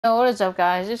Yo, what is up,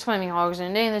 guys? It's Flaming Hogs,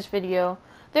 and today in this video,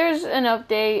 there's an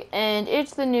update, and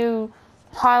it's the new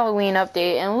Halloween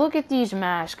update. And look at these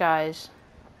masks, guys.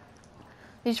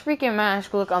 These freaking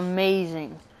masks look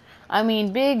amazing. I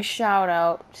mean, big shout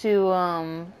out to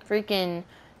freaking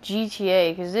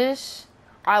GTA, because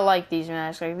I like these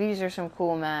masks. Like, these are some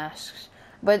cool masks.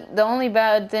 But the only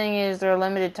bad thing is they're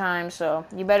limited time, so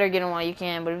you better get them while you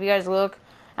can. But if you guys look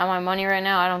at my money right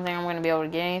now, I don't think I'm going to be able to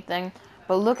get anything.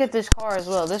 But look at this car as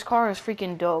well. This car is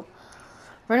freaking dope.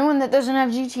 For anyone that doesn't have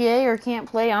GTA or can't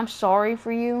play, I'm sorry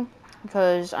for you.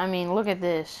 Because, I mean, look at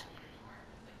this.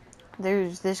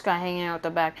 There's this guy hanging out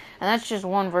the back. And that's just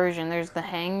one version. There's the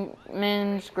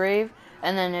Hangman's Grave.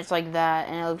 And then it's like that.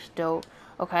 And it looks dope.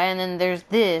 Okay, and then there's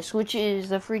this, which is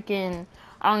the freaking...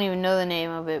 I don't even know the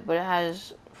name of it. But it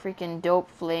has freaking dope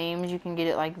flames. You can get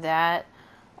it like that.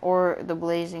 Or the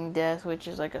Blazing Death, which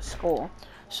is like a skull.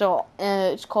 So,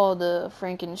 it's called the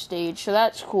Franken Stage. So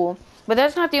that's cool. But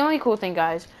that's not the only cool thing,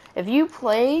 guys. If you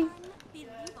play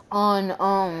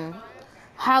on,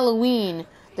 Halloween,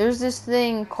 there's this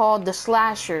thing called the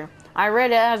Slasher. I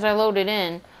read it as I loaded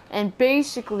in. And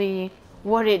basically,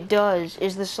 what it does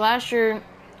is the Slasher,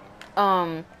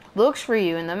 looks for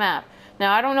you in the map.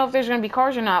 Now, I don't know if there's going to be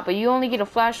cars or not, but you only get a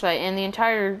flashlight, and the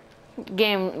entire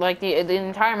game, like the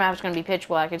entire map is going to be pitch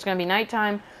black. It's going to be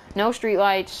nighttime, no street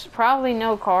lights, probably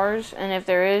no cars, and if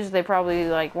there is, they probably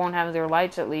like won't have their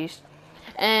lights at least.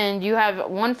 And you have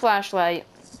one flashlight,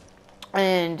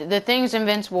 and the thing's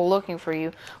invincible looking for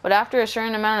you. But after a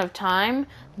certain amount of time,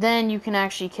 then you can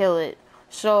actually kill it.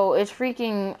 So it's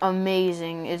freaking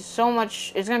amazing. It's going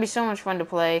to be so much fun to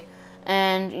play.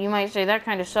 And you might say that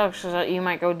kind of sucks because you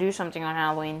might go do something on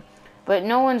Halloween. But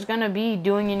no one's going to be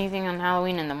doing anything on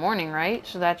Halloween in the morning, right?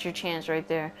 So that's your chance right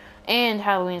there. And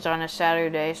Halloween's on a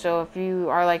Saturday. So if you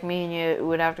are like me and you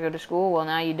would have to go to school, well,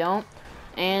 now you don't.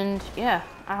 And yeah,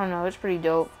 I don't know. It's pretty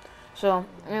dope. So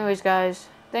anyways, guys,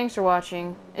 thanks for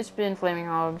watching. It's been Flaming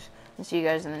Hogs. And see you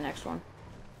guys in the next one.